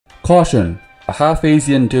Caution! A half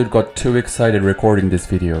Asian dude got too excited recording this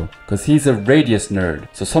video, cause he's a Radius nerd,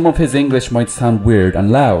 so some of his English might sound weird and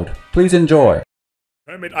loud. Please enjoy.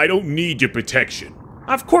 Hermit, I don't need your protection.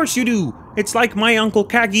 Of course you do. It's like my Uncle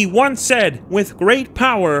Kagi once said, with great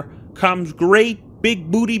power comes great big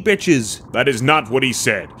booty bitches. That is not what he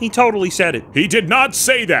said. He totally said it. He did not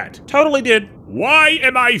say that. Totally did. Why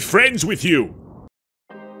am I friends with you?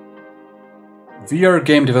 VR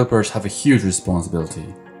game developers have a huge responsibility,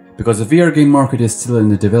 because the VR game market is still in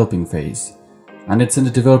the developing phase, and it's in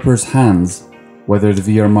the developers' hands whether the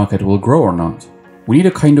VR market will grow or not. We need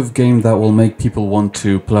a kind of game that will make people want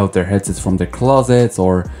to pull out their headsets from their closets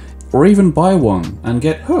or even buy one and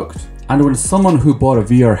get hooked. And when someone who bought a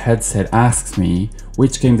VR headset asks me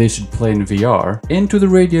which game they should play in VR, Into the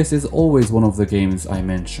Radius is always one of the games I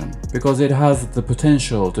mention, because it has the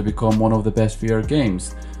potential to become one of the best VR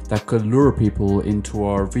games that could lure people into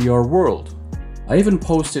our VR world. I even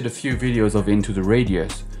posted a few videos of Into the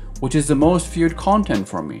Radius, which is the most viewed content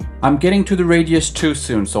from me. I'm getting to the Radius2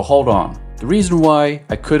 soon, so hold on. The reason why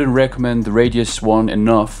I couldn't recommend the Radius 1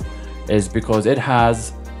 enough is because it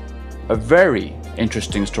has a very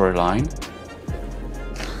interesting storyline.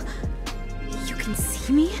 You can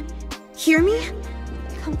see me? Hear me?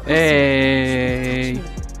 Come closer. Hey!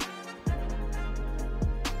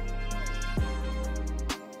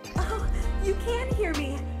 Oh, you can hear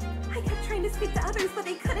me. I kept trying to speak to others, but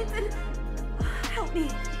they couldn't, and help me,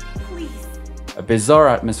 please. A bizarre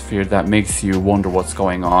atmosphere that makes you wonder what's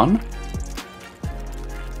going on.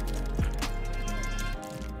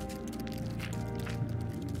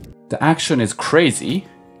 The action is crazy.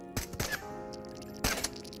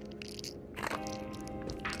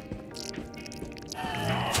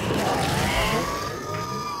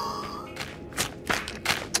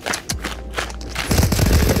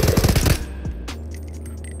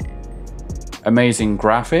 Amazing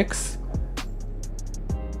graphics.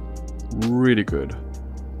 Really good.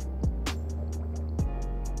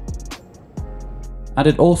 And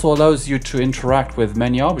it also allows you to interact with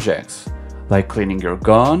many objects, like cleaning your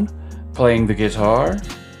gun, playing the guitar,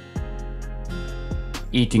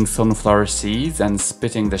 eating sunflower seeds and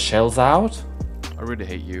spitting the shells out. I really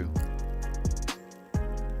hate you.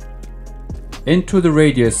 Into the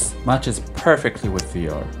Radius matches perfectly with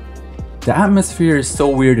VR. The atmosphere is so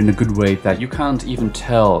weird in a good way that you can't even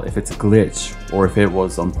tell if it's a glitch or if it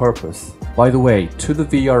was on purpose. By the way, to the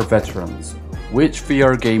VR veterans, which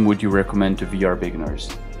VR game would you recommend to VR beginners?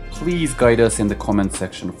 Please guide us in the comment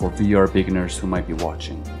section for VR beginners who might be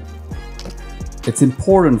watching. It's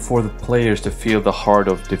important for the players to feel the heart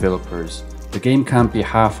of developers. The game can't be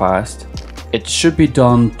half-assed. It should be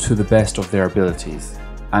done to the best of their abilities.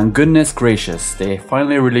 And goodness gracious, they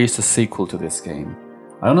finally released a sequel to this game.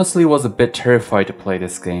 I honestly was a bit terrified to play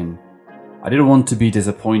this game. I didn't want to be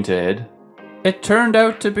disappointed. It turned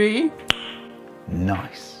out to be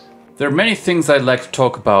nice. There are many things I'd like to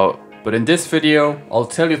talk about, but in this video, I'll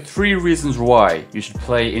tell you 3 reasons why you should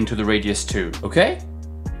play Into the Radius 2, okay?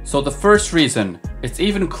 So the first reason, it's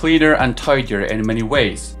even cleaner and tidier in many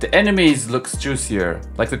ways. The enemies looks juicier,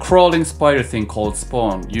 like the crawling spider thing called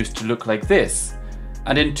Spawn used to look like this.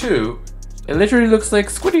 And in 2, it literally looks like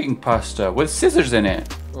squid ink pasta with scissors in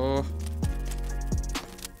it.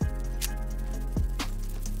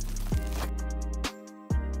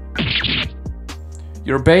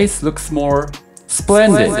 Your base looks more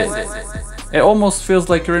splendid. It almost feels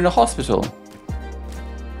like you're in a hospital.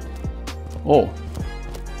 Oh.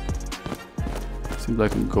 Seems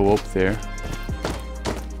like I can go up there.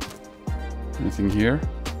 Anything here?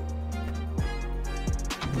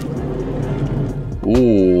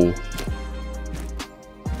 Oh.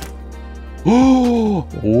 Oh,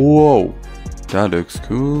 whoa, that looks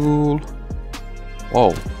cool.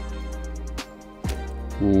 Whoa.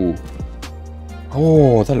 Ooh.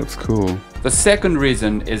 Oh, that looks cool. The second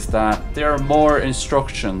reason is that there are more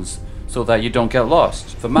instructions so that you don't get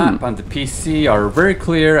lost. The map and the PC are very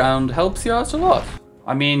clear and helps you out a lot.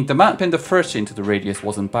 I mean, the map in the first Into the Radius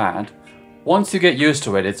wasn't bad. Once you get used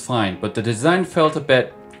to it, it's fine, but the design felt a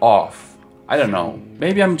bit off. I don't know,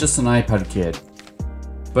 maybe I'm just an iPad kid.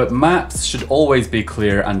 But maps should always be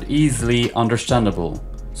clear and easily understandable,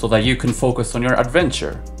 so that you can focus on your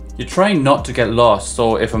adventure. You're trying not to get lost,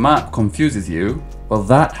 so if a map confuses you, well,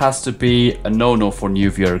 that has to be a no-no for new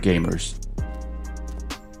VR gamers.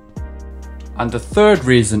 And the third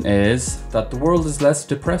reason is that the world is less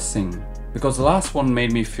depressing, because the last one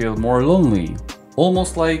made me feel more lonely,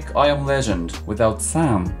 almost like I Am Legend without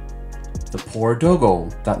Sam, the poor doggo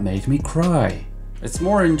that made me cry. It's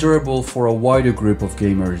more enjoyable for a wider group of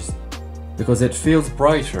gamers, because it feels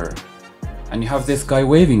brighter, and you have this guy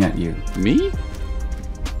waving at you. Me?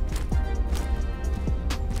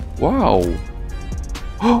 Wow.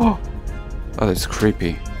 Oh, that's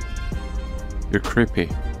creepy. You're creepy.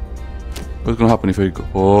 What's gonna happen if I go?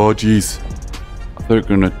 Oh, jeez. I thought you were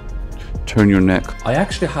gonna turn your neck. I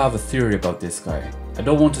actually have a theory about this guy. I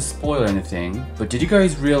don't want to spoil anything, but did you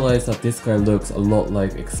guys realize that this guy looks a lot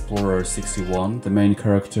like Explorer 61, the main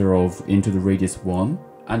character of Into the Radius 1?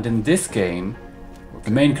 And in this game,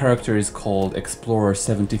 the main character is called Explorer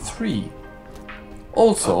 73.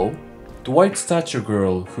 Also, the white statue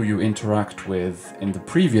girl who you interact with in the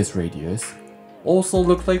previous Radius also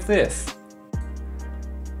looked like this.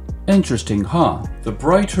 Interesting, huh? The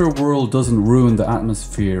brighter world doesn't ruin the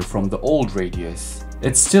atmosphere from the old Radius.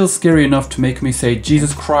 It's still scary enough to make me say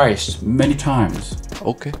Jesus Christ many times.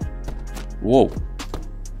 Okay. Whoa.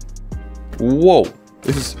 Whoa.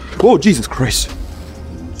 This is... Whoa, Jesus Christ.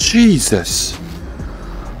 Jesus.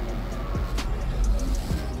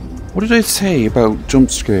 What did I say about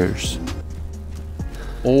jump scares?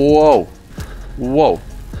 Whoa. Whoa.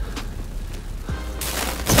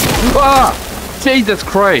 Ah! Jesus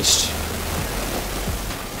Christ.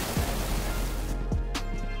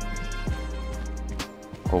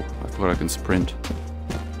 Oh, I thought I can sprint.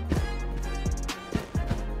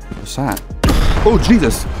 What's that? Oh,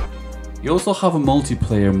 Jesus! You also have a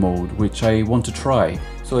multiplayer mode, which I want to try.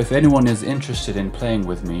 So if anyone is interested in playing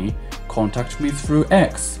with me, contact me through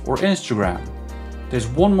X or Instagram. There's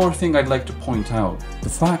one more thing I'd like to point out. The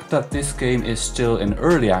fact that this game is still in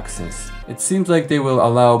early access. It seems like they will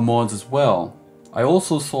allow mods as well. I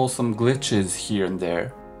also saw some glitches here and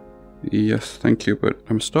there. Yes, thank you, but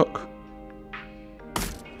I'm stuck.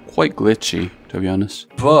 Quite glitchy, to be honest.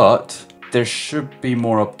 But there should be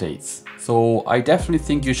more updates. So I definitely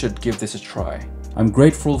think you should give this a try. I'm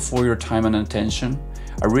grateful for your time and attention.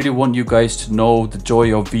 I really want you guys to know the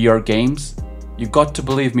joy of VR games. You got to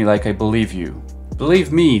believe me like I believe you.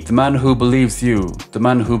 Believe me, the man who believes you, the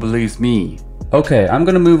man who believes me. Okay, I'm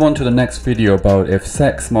gonna move on to the next video about if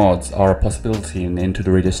sex mods are a possibility in Into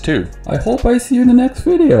the Radius 2. I hope I see you in the next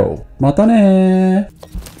video. Mata ne!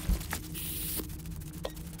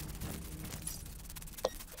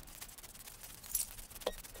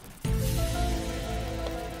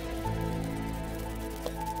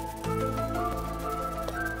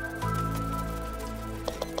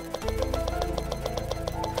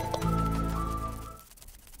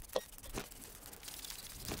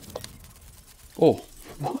 Oh,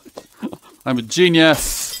 what? I'm a genius.